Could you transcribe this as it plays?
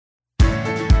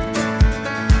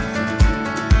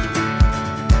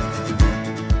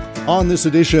On this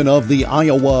edition of the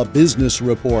Iowa Business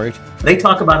Report, they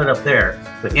talk about it up there,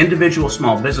 but individual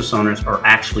small business owners are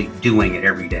actually doing it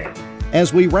every day.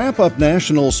 As we wrap up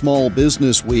National Small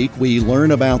Business Week, we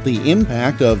learn about the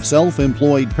impact of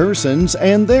self-employed persons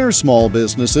and their small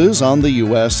businesses on the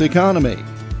U.S. economy.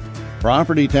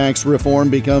 Property tax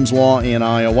reform becomes law in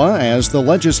Iowa as the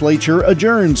legislature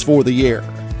adjourns for the year.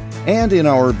 And in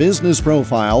our business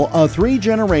profile, a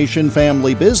 3-generation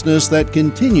family business that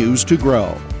continues to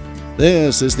grow.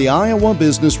 This is the Iowa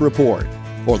Business Report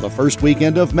for the first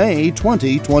weekend of May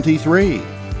 2023.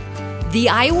 The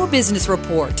Iowa Business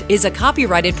Report is a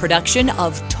copyrighted production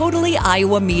of Totally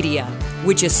Iowa Media,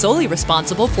 which is solely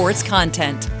responsible for its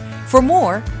content. For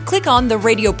more, click on the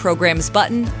radio programs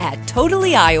button at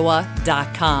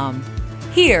totallyiowa.com.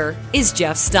 Here is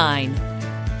Jeff Stein.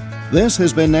 This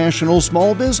has been National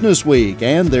Small Business Week,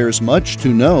 and there's much to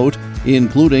note,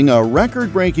 including a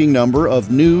record-breaking number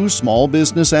of new small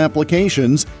business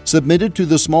applications submitted to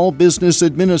the Small Business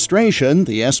Administration,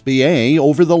 the SBA,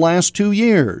 over the last 2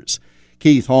 years.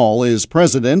 Keith Hall is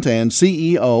president and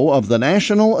CEO of the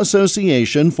National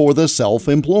Association for the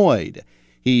Self-Employed.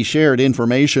 He shared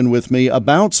information with me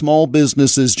about small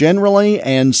businesses generally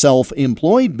and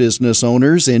self-employed business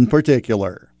owners in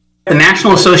particular. The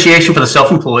National Association for the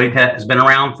Self-Employed has been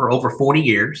around for over 40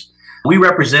 years. We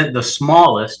represent the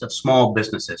smallest of small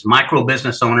businesses, micro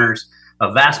business owners.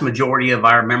 A vast majority of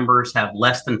our members have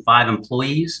less than 5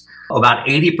 employees. About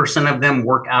 80% of them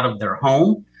work out of their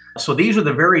home. So these are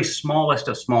the very smallest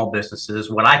of small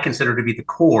businesses, what I consider to be the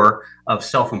core of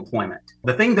self-employment.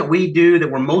 The thing that we do that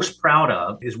we're most proud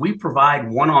of is we provide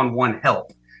one-on-one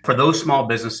help for those small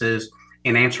businesses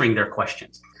in answering their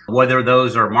questions. Whether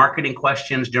those are marketing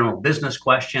questions, general business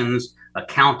questions,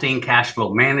 accounting, cash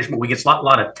flow management. We get a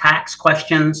lot of tax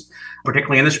questions,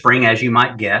 particularly in the spring, as you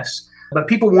might guess. But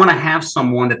people want to have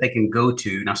someone that they can go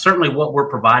to. Now, certainly what we're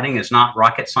providing is not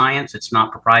rocket science. It's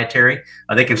not proprietary.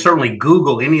 They can certainly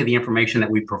Google any of the information that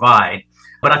we provide.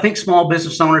 But I think small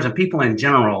business owners and people in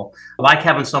general like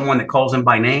having someone that calls them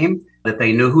by name, that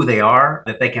they know who they are,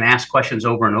 that they can ask questions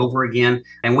over and over again.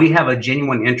 And we have a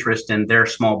genuine interest in their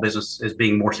small business as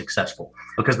being more successful.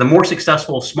 Because the more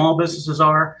successful small businesses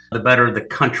are, the better the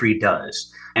country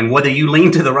does. And whether you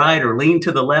lean to the right or lean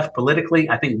to the left politically,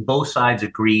 I think both sides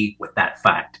agree with that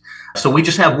fact. So we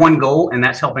just have one goal, and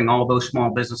that's helping all those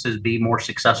small businesses be more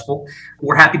successful.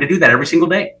 We're happy to do that every single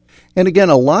day. And again,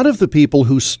 a lot of the people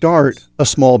who start a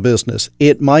small business,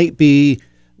 it might be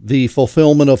the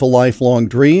fulfillment of a lifelong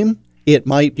dream. It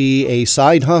might be a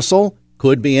side hustle,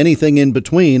 could be anything in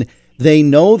between. They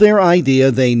know their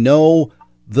idea, they know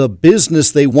the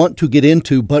business they want to get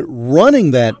into, but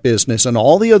running that business and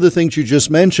all the other things you just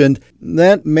mentioned,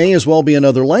 that may as well be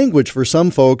another language for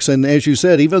some folks. And as you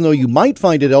said, even though you might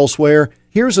find it elsewhere,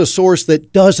 here's a source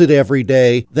that does it every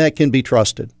day that can be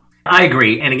trusted. I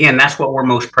agree. And again, that's what we're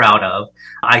most proud of.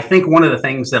 I think one of the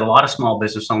things that a lot of small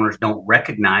business owners don't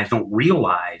recognize, don't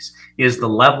realize, is the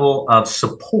level of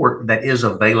support that is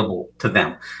available to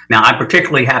them. Now, I'm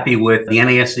particularly happy with the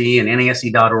NASE and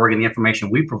NASE.org and the information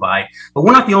we provide, but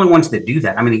we're not the only ones that do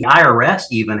that. I mean, the IRS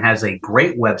even has a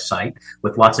great website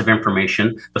with lots of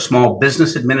information. The Small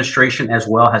Business Administration as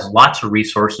well has lots of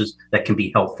resources that can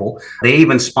be helpful. They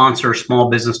even sponsor small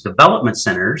business development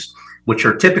centers, which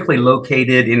are typically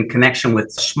located in connection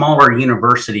with smaller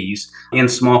universities in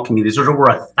small communities. There's over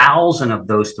 1,000 of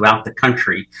those throughout the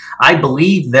country. I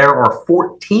believe there are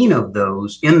 14 of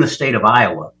those in the state of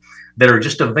Iowa that are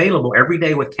just available every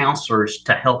day with counselors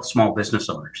to help small business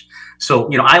owners. So,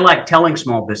 I like telling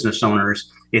small business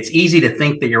owners, it's easy to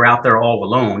think that you're out there all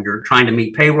alone. You're trying to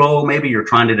meet payroll. Maybe you're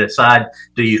trying to decide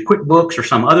to use QuickBooks or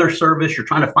some other service. You're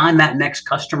trying to find that next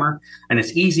customer. And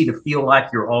it's easy to feel like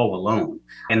you're all alone.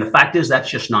 And the fact is, that's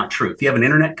just not true. If you have an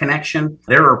internet connection,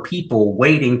 there are people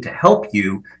waiting to help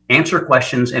you answer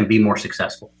questions and be more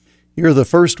successful. You're the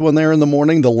first one there in the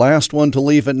morning, the last one to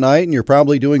leave at night, and you're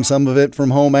probably doing some of it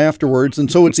from home afterwards. And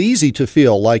so it's easy to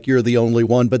feel like you're the only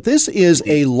one. But this is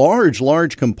a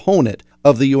large component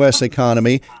of the U.S.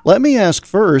 economy. Let me ask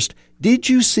first, did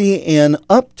you see an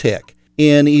uptick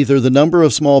in either the number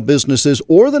of small businesses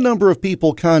or the number of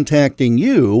people contacting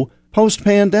you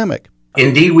post-pandemic?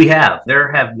 Indeed, we have.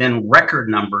 There have been record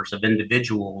numbers of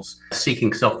individuals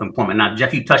seeking self-employment. Now,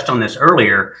 Jeff, you touched on this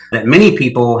earlier, that many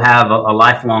people have a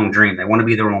lifelong dream. They want to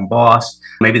be their own boss.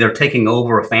 Maybe they're taking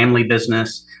over a family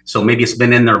business. So maybe it's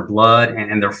been in their blood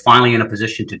and they're finally in a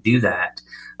position to do that.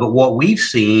 But what we've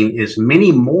seen is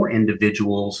many more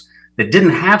individuals that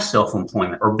didn't have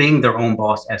self-employment or being their own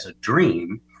boss as a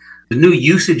dream The new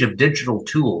usage of digital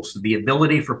tools, the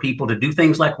ability for people to do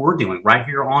things like we're doing right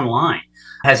here online,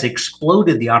 has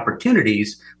exploded the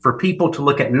opportunities for people to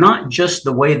look at not just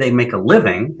the way they make a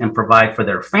living and provide for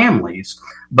their families,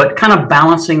 but kind of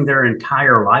balancing their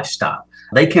entire lifestyle.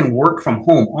 They can work from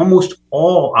home. Almost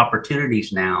all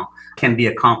opportunities now can be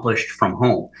accomplished from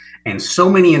home. And so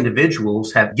many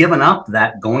individuals have given up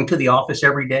that going to the office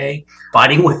every day,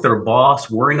 fighting with their boss,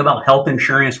 worrying about health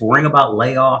insurance, worrying about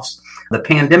layoffs. The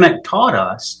pandemic taught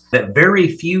us that very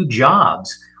few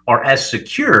jobs are as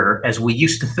secure as we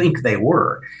used to think they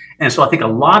were. And so I think a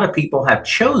lot of people have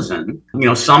chosen,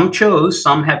 some chose,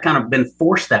 some have kind of been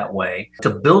forced that way to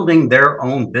building their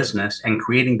own business and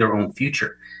creating their own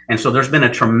future. And so there's been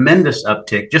a tremendous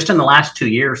uptick. Just in the last 2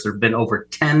 years, there have been over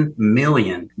 10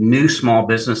 million new small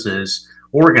businesses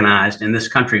organized in this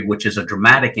country, which is a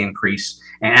dramatic increase.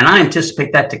 And I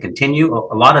anticipate that to continue.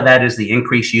 A lot of that is the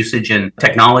increased usage in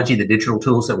technology, the digital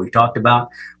tools that we've talked about.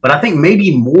 But I think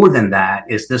maybe more than that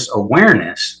is this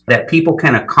awareness that people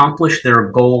can accomplish their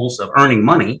goals of earning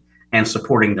money and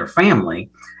supporting their family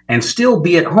and still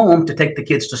be at home to take the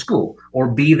kids to school or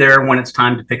be there when it's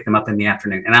time to pick them up in the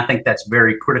afternoon. And I think that's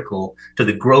very critical to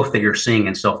the growth that you're seeing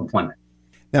in self-employment.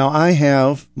 Now, I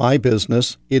have my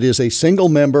business. It is a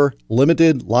single-member,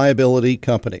 limited liability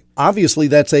company. Obviously,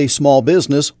 that's a small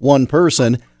business, one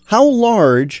person. How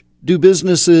large do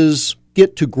businesses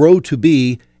get to grow to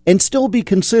be and still be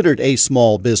considered a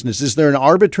small business? Is there an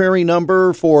arbitrary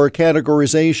number for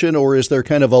categorization, or is there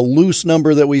kind of a loose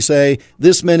number that we say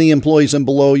this many employees and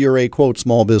below, you're a, quote,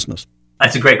 small business?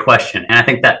 That's a great question. And I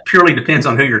think that purely depends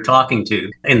on who you're talking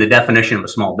to in the definition of a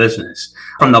small business.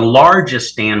 From the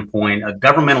largest standpoint of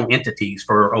governmental entities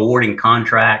for awarding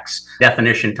contracts,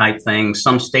 definition type things,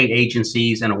 some state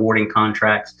agencies and awarding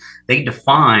contracts, they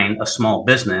define a small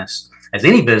business as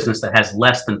any business that has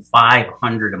less than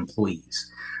 500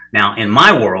 employees. Now, in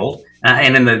my world,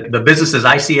 and in the businesses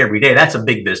I see every day, that's a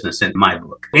big business in my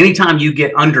book. Anytime you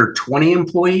get under 20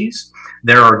 employees,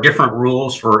 there are different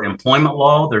rules for employment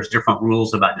law. There's different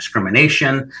rules about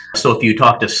discrimination. So if you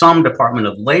talk to some Department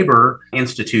of Labor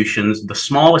institutions, the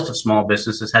smallest of small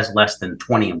businesses has less than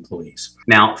 20 employees.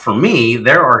 Now, for me,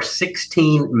 there are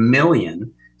 16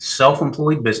 million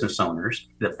self-employed business owners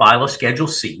that file a Schedule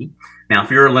C. Now, if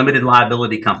you're a limited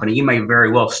liability company, you may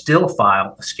very well still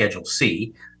file a Schedule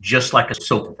C, just like a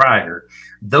sole proprietor.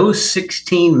 Those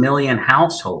 16 million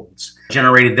households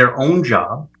generated their own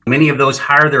job. Many of those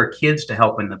hire their kids to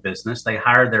help in the business. They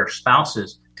hire their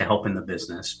spouses to help in the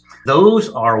business. Those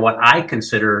are what I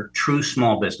consider true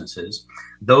small businesses,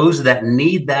 those that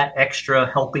need that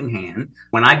extra helping hand.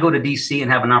 When I go to DC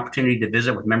and have an opportunity to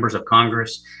visit with members of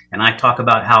Congress, and I talk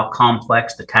about how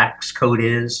complex the tax code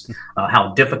is,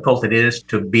 how difficult it is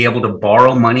to be able to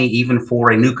borrow money even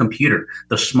for a new computer,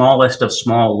 the smallest of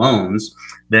small loans,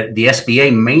 that the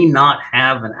SBA may not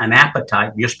have an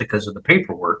appetite just because of the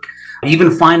paperwork, even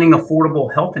finding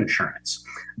affordable health insurance.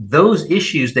 Those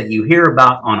issues that you hear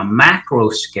about on a macro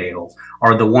scale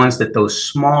are the ones that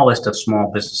those smallest of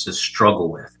small businesses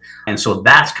struggle with. And so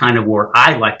that's kind of where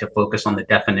I like to focus on the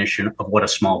definition of what a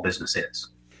small business is.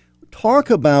 Talk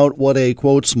about what a,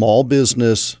 quote, small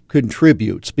business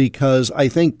contributes, because I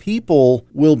think people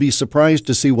will be surprised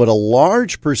to see what a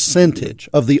large percentage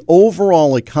of the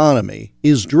overall economy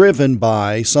is driven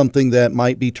by something that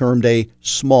might be termed a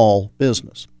small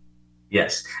business.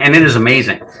 Yes, and it is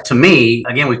amazing. To me,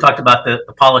 again, we talked about the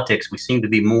politics. We seem to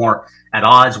be more at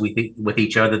odds with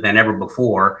each other than ever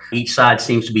before. Each side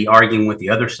seems to be arguing with the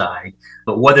other side.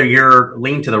 But whether you're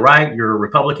lean to the right, you're a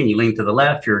Republican, you lean to the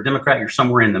left, you're a Democrat, you're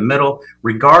somewhere in the middle,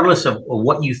 regardless of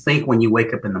what you think when you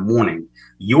wake up in the morning,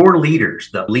 your leaders,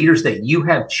 the leaders that you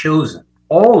have chosen,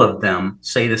 all of them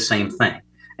say the same thing.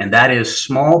 And that is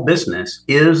small business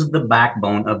is the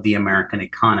backbone of the American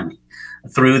economy.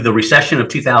 Through the recession of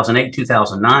 2008,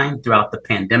 2009, throughout the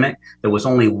pandemic, there was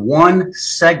only one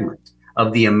segment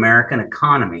of the American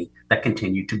economy that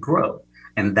continued to grow,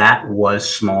 and that was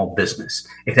small business.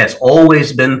 It has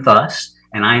always been thus,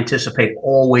 and I anticipate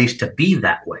always to be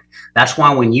that way. That's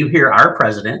why when you hear our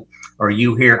president or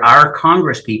you hear our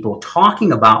Congress people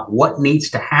talking about what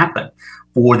needs to happen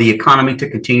for the economy to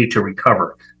continue to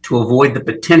recover, to avoid the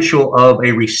potential of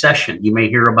a recession, you may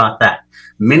hear about that.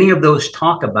 Many of those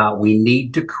talk about we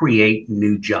need to create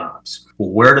new jobs.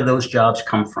 Well, where do those jobs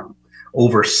come from?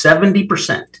 Over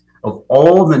 70% of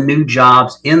all the new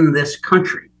jobs in this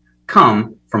country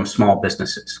come from small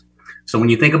businesses. So when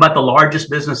you think about the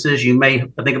largest businesses, you may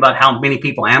think about how many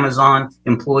people Amazon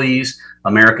employees,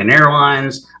 American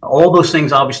Airlines, all those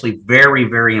things obviously very,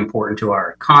 very important to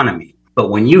our economy. But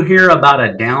when you hear about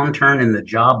a downturn in the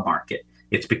job market,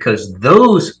 it's because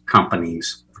those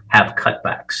companies have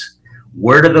cutbacks.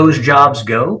 Where do those jobs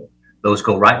go? Those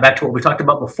go right back to what we talked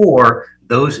about before,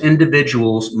 those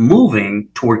individuals moving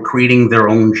toward creating their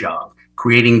own job,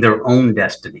 creating their own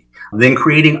destiny, then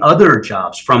creating other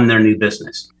jobs from their new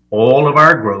business. All of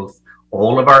our growth,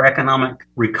 all of our economic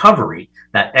recovery,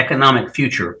 that economic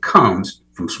future comes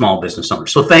from small business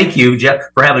owners. So thank you, Jeff,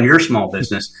 for having your small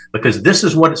business, because this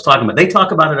is what it's talking about. They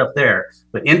talk about it up there,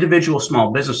 but individual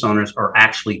small business owners are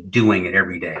actually doing it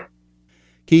every day.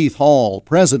 Keith Hall,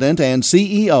 President and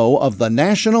CEO of the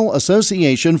National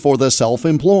Association for the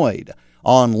Self-Employed,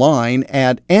 online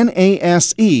at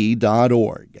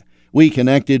nase.org. We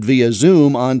connected via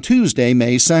Zoom on Tuesday,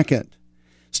 May 2nd.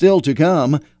 Still to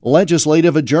come,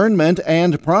 legislative adjournment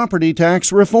and property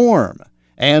tax reform.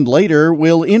 And later,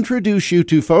 we'll introduce you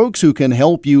to folks who can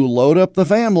help you load up the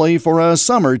family for a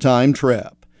summertime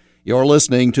trip. You're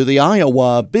listening to the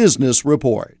Iowa Business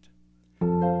Report.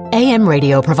 AM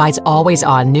radio provides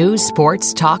always-on news,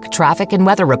 sports, talk, traffic, and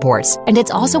weather reports. And it's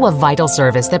also a vital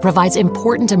service that provides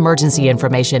important emergency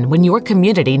information when your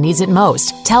community needs it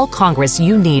most. Tell Congress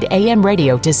you need AM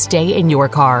radio to stay in your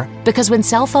car. Because when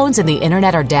cell phones and the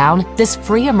internet are down, this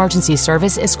free emergency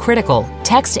service is critical.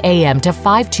 Text AM to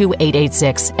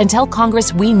 52886 and tell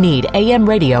Congress we need AM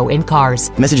radio in cars.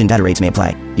 Message and data rates may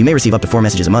apply. You may receive up to 4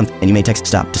 messages a month, and you may text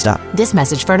STOP to stop. This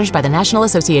message furnished by the National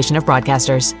Association of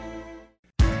Broadcasters.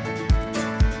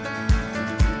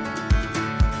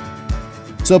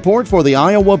 Support for the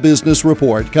Iowa Business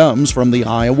Report comes from the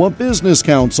Iowa Business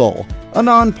Council, a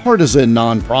nonpartisan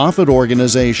nonprofit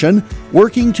organization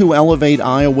working to elevate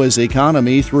Iowa's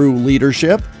economy through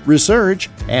leadership, research,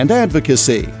 and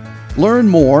advocacy. Learn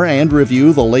more and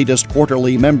review the latest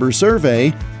quarterly member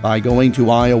survey by going to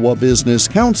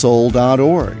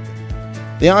iowabusinesscouncil.org.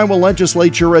 The Iowa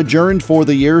legislature adjourned for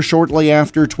the year shortly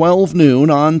after 12 noon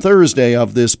on Thursday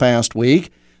of this past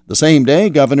week. The same day,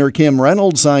 Governor Kim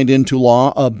Reynolds signed into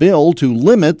law a bill to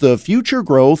limit the future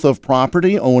growth of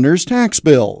property owners' tax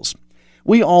bills.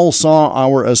 We all saw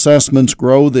our assessments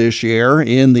grow this year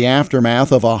in the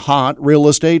aftermath of a hot real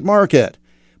estate market.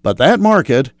 But that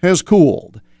market has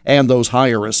cooled, and those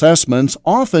higher assessments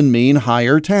often mean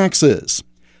higher taxes.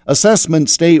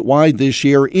 Assessments statewide this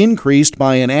year increased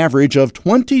by an average of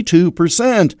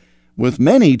 22%, with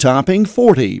many topping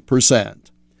 40%.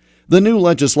 The new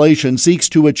legislation seeks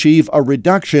to achieve a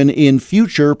reduction in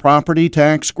future property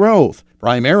tax growth,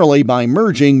 primarily by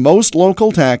merging most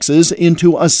local taxes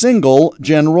into a single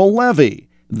general levy,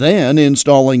 then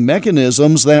installing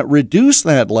mechanisms that reduce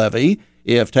that levy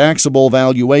if taxable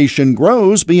valuation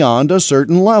grows beyond a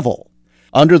certain level.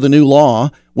 Under the new law,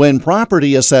 when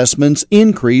property assessments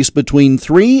increase between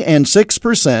 3 and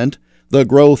 6%, the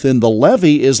growth in the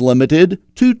levy is limited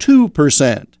to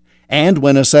 2%. And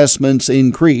when assessments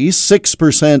increase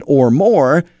 6% or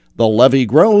more, the levy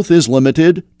growth is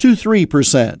limited to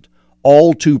 3%,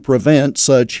 all to prevent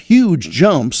such huge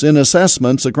jumps in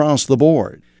assessments across the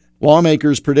board.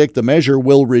 Lawmakers predict the measure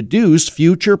will reduce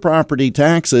future property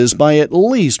taxes by at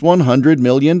least $100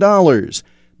 million.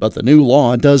 But the new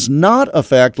law does not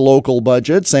affect local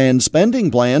budgets and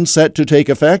spending plans set to take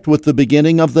effect with the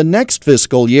beginning of the next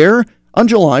fiscal year on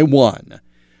July 1.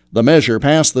 The measure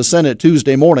passed the Senate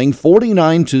Tuesday morning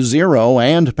 49-0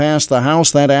 and passed the House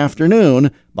that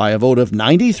afternoon by a vote of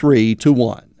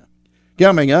 93-1.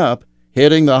 Coming up,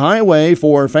 hitting the highway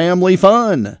for family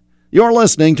fun. You're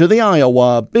listening to the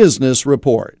Iowa Business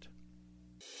Report.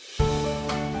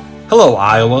 Hello,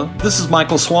 Iowa. This is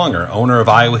Michael Swanger, owner of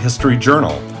Iowa History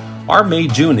Journal. Our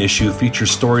May-June issue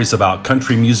features stories about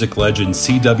country music legend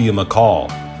C.W. McCall,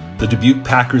 the Dubuque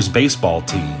Packers baseball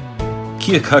team,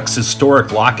 Keokuk's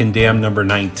historic Lock and Dam number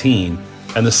 19,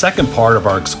 and the second part of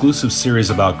our exclusive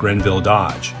series about Grenville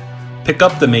Dodge. Pick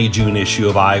up the May-June issue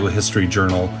of Iowa History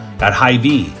Journal at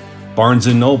Hy-Vee, Barnes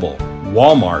 & Noble,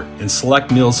 Walmart, and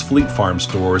select Mills Fleet Farm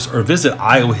stores, or visit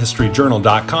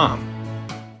iowahistoryjournal.com.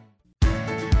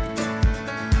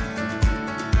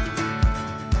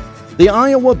 The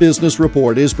Iowa Business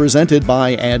Report is presented by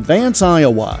Advance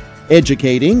Iowa,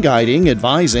 educating, guiding,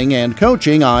 advising, and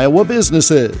coaching Iowa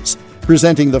businesses.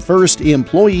 Presenting the first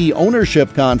Employee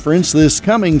Ownership Conference this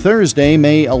coming Thursday,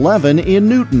 May 11 in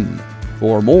Newton.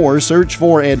 For more, search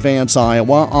for Advance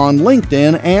Iowa on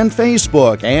LinkedIn and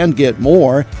Facebook, and get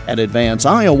more at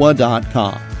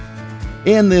advanceiowa.com.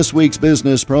 In this week's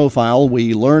business profile,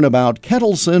 we learn about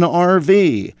Kettleson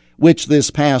RV, which this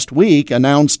past week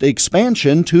announced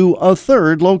expansion to a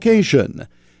third location.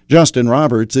 Justin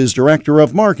Roberts is Director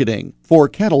of Marketing for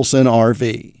Kettleson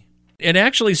RV. It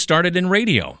actually started in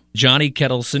radio. Johnny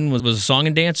Kettleson was a song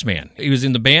and dance man. He was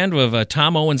in the band of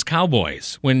Tom Owens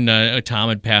Cowboys. When Tom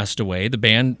had passed away, the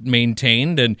band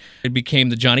maintained, and it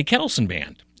became the Johnny Kettleson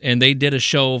Band. And they did a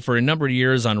show for a number of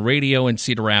years on radio in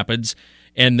Cedar Rapids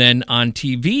and then on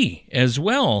TV as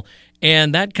well.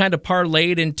 And that kind of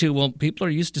parlayed into, well, people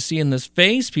are used to seeing this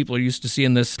face. People are used to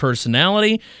seeing this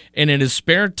personality. And in his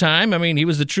spare time, I mean, he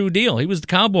was the true deal. He was the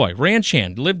cowboy, ranch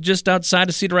hand, lived just outside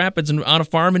of Cedar Rapids and on a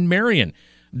farm in Marion.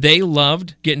 They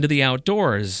loved getting to the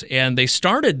outdoors. And they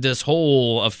started this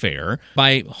whole affair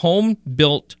by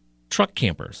home-built truck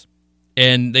campers.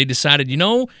 And they decided,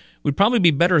 we'd probably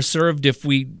be better served if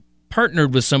we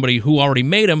partnered with somebody who already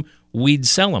made them. We'd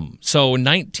sell them. So in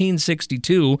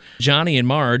 1962, Johnny and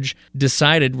Marge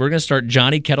decided we're going to start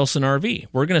Johnny Kettleson RV.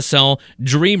 We're going to sell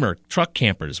Dreamer truck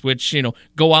campers, which,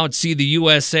 go out, see the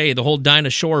USA, the whole Dinah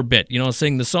Shore bit,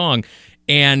 sing the song,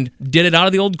 and did it out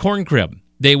of the old corn crib.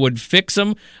 They would fix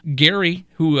them. Gary,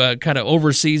 who kind of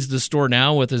oversees the store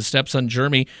now with his stepson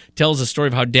Jeremy, tells a story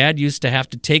of how Dad used to have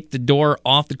to take the door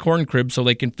off the corn crib so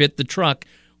they can fit the truck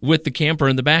with the camper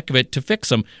in the back of it to fix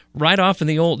them right off in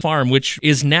the old farm, which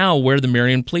is now where the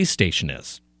Marion Police Station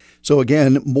is. So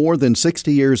again, more than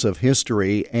 60 years of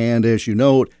history, and as you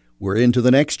note, we're into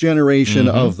the next generation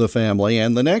of the family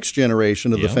and the next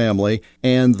generation of the family,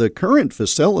 and the current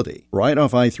facility right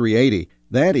off I-380,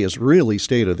 that is really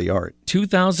state-of-the-art.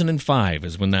 2005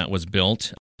 is when that was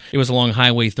built. It was along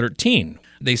Highway 13.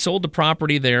 They sold the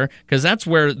property there because that's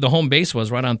where the home base was,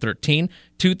 right on 13.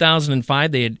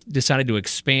 2005, they had decided to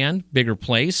expand, bigger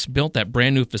place, built that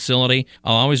brand new facility.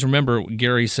 I'll always remember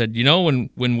Gary said,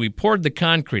 when we poured the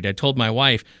concrete, I told my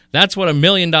wife, that's what $1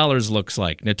 million looks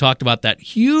like. And it talked about that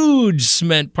huge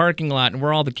cement parking lot and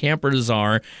where all the campers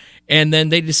are. And then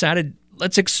they decided,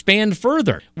 let's expand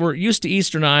further. We're used to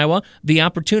eastern Iowa. The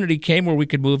opportunity came where we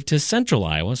could move to central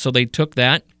Iowa. So they took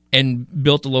that and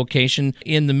built a location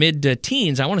in the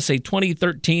mid-teens. I want to say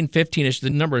 2013, 15-ish. The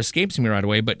number escapes me right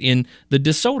away, but in the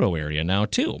DeSoto area now,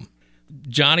 too.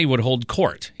 Johnny would hold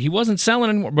court. He wasn't selling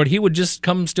anymore, but he would just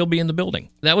come still be in the building.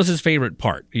 That was his favorite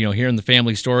part. Hearing the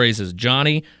family stories is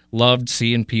Johnny loved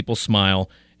seeing people smile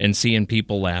and seeing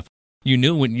people laugh. You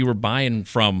knew when you were buying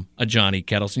from a Johnny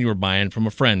Kettleson, you were buying from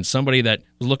a friend, somebody that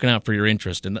was looking out for your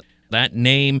interest. And that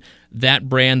name, that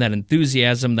brand, that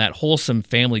enthusiasm, that wholesome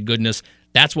family goodness,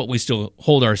 that's what we still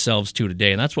hold ourselves to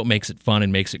today, and that's what makes it fun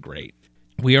and makes it great.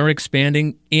 We are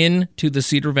expanding into the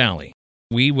Cedar Valley.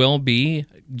 We will be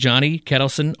Johnny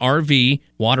Kettleson RV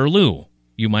Waterloo.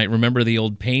 You might remember the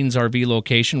old Payne's RV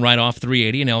location right off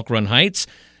 380 in Elk Run Heights.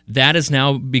 That is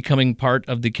now becoming part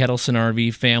of the Kettleson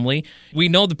RV family. We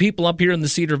know the people up here in the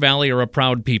Cedar Valley are a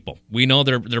proud people. We know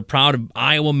they're proud of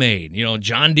Iowa made.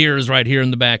 John Deere is right here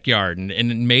in the backyard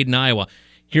and made in Iowa.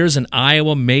 Here's an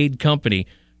Iowa-made company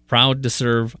proud to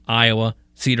serve Iowa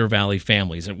Cedar Valley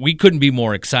families. And we couldn't be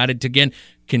more excited to, again,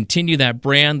 continue that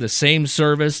brand, the same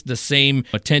service, the same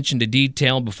attention to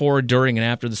detail before, during, and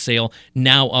after the sale,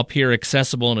 now up here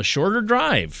accessible in a shorter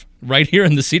drive right here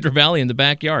in the Cedar Valley in the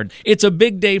backyard. It's a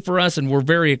big day for us, and we're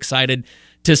very excited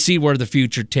to see where the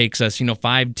future takes us,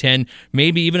 5, 10,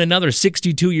 maybe even another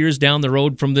 62 years down the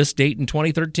road from this date in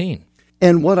 2013.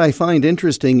 And what I find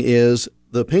interesting is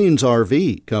the Payne's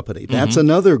RV Company. That's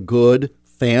another good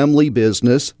family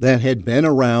business that had been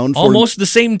around for almost the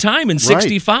same time in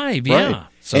 65. Yeah.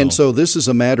 Right. So this is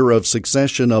a matter of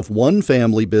succession of one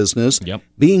family business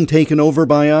being taken over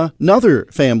by another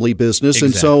family business. Exactly.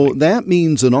 And so that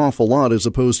means an awful lot as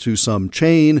opposed to some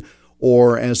chain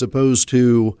or as opposed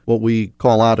to what we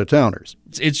call out-of-towners.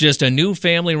 It's just a new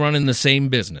family running the same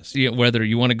business. Whether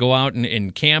you want to go out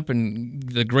and camp and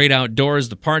the great outdoors,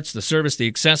 the parts, the service, the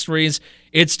accessories,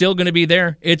 it's still going to be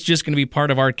there. It's just going to be part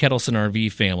of our Kettleson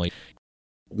RV family.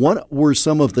 What were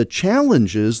some of the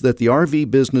challenges that the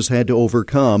RV business had to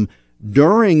overcome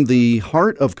during the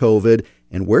heart of COVID,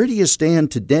 and where do you stand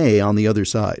today on the other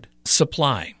side?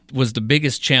 Supply was the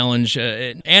biggest challenge.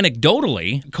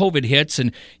 Anecdotally, COVID hits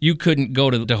and you couldn't go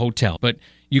to the hotel, but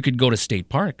you could go to state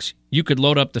parks. You could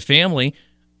load up the family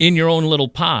in your own little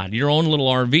pod, your own little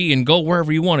RV, and go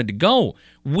wherever you wanted to go.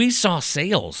 We saw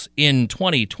sales in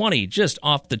 2020 just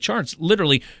off the charts.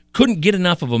 Literally couldn't get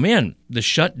enough of them in. The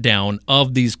shutdown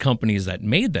of these companies that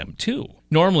made them, too.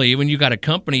 Normally, when you got a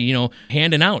company,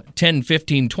 handing out 10,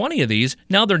 15, 20 of these,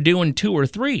 now they're doing 2 or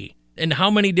 3. And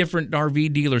how many different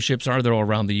RV dealerships are there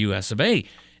around the U.S. of A.?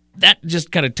 That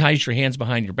just kind of ties your hands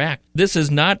behind your back. This is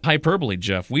not hyperbole,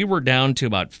 Jeff. We were down to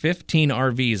about 15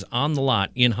 RVs on the lot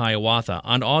in Hiawatha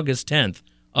on August 10th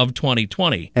of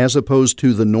 2020. As opposed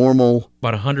to the normal...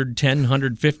 About 110,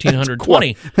 115,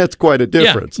 120. That's quite a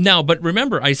difference. Yeah. Now, but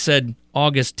remember, I said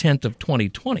August 10th of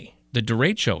 2020. the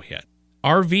derecho hit.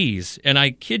 RVs, and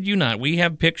I kid you not, we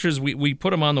have pictures, we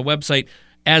put them on the website,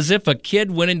 as if a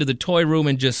kid went into the toy room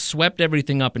and just swept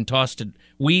everything up and tossed it.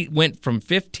 We went from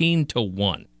 15 to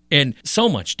 1. And so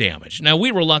much damage. Now,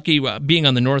 we were lucky being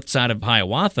on the north side of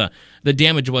Hiawatha. The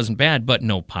damage wasn't bad, but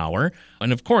no power.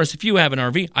 And, of course, if you have an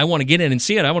RV, I want to get in and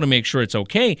see it. I want to make sure it's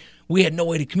okay. We had no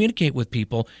way to communicate with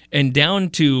people. And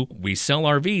down to we sell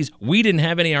RVs. We didn't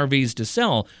have any RVs to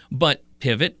sell, but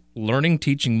pivot, learning,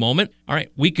 teaching moment. All right,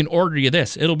 we can order you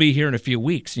this. It'll be here in a few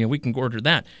weeks. We can order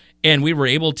that. And we were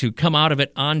able to come out of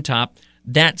it on top.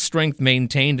 That strength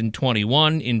maintained in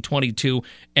 21, in 22,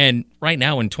 and right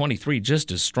now in 23,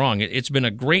 just as strong. It's been a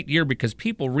great year because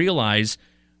people realize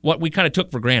what we kind of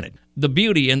took for granted. The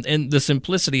beauty and the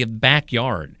simplicity of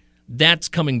backyard, that's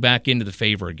coming back into the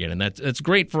favor again. And that's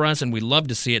great for us, and we love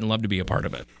to see it and love to be a part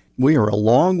of it. We are a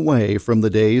long way from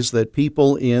the days that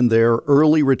people in their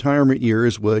early retirement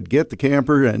years would get the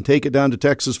camper and take it down to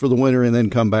Texas for the winter and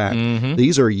then come back. Mm-hmm.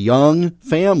 These are young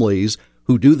families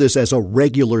who do this as a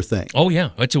regular thing. Oh, yeah.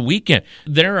 It's a weekend.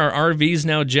 There are RVs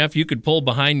now, Jeff, you could pull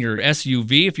behind your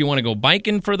SUV if you want to go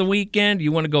biking for the weekend,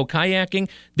 you want to go kayaking.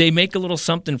 They make a little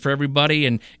something for everybody,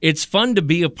 and it's fun to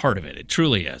be a part of it. It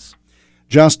truly is.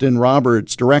 Justin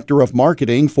Roberts, Director of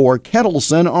Marketing for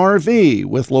Kettleson RV,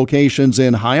 with locations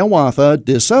in Hiawatha,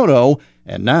 DeSoto,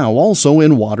 and now also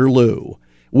in Waterloo.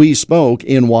 We spoke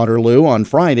in Waterloo on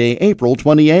Friday, April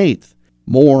 28th.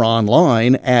 More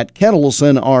online at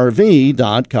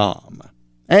kettlesonrv.com.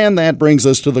 And that brings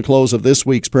us to the close of this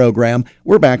week's program.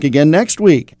 We're back again next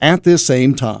week at this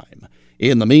same time.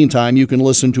 In the meantime, you can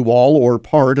listen to all or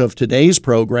part of today's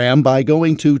program by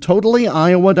going to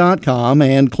totallyiowa.com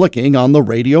and clicking on the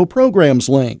radio programs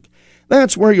link.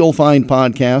 That's where you'll find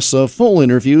podcasts of full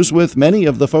interviews with many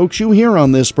of the folks you hear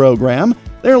on this program.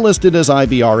 They're listed as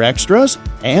IBR Extras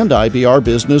and IBR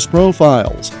Business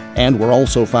Profiles. And we're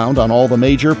also found on all the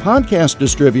major podcast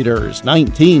distributors,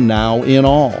 19 now in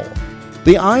all.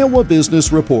 The Iowa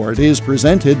Business Report is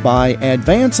presented by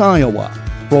Advance Iowa,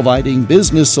 providing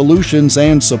business solutions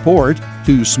and support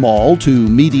to small to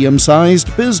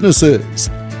medium-sized businesses.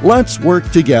 Let's work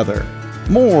together.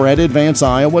 More at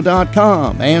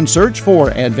advanceiowa.com and search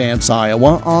for Advance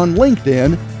Iowa on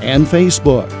LinkedIn and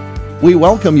Facebook. We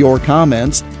welcome your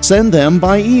comments. Send them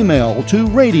by email to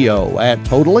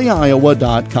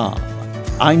radio@totallyiowa.com.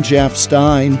 I'm Jeff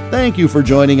Stein. Thank you for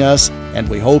joining us, and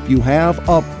we hope you have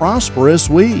a prosperous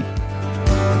week.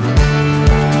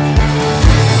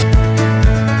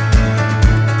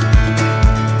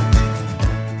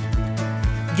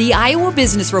 The Iowa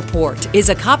Business Report is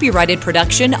a copyrighted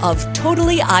production of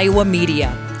Totally Iowa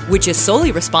Media, which is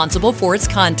solely responsible for its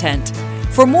content.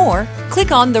 For more,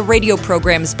 click on the radio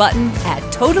programs button at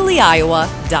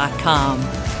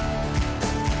totallyiowa.com.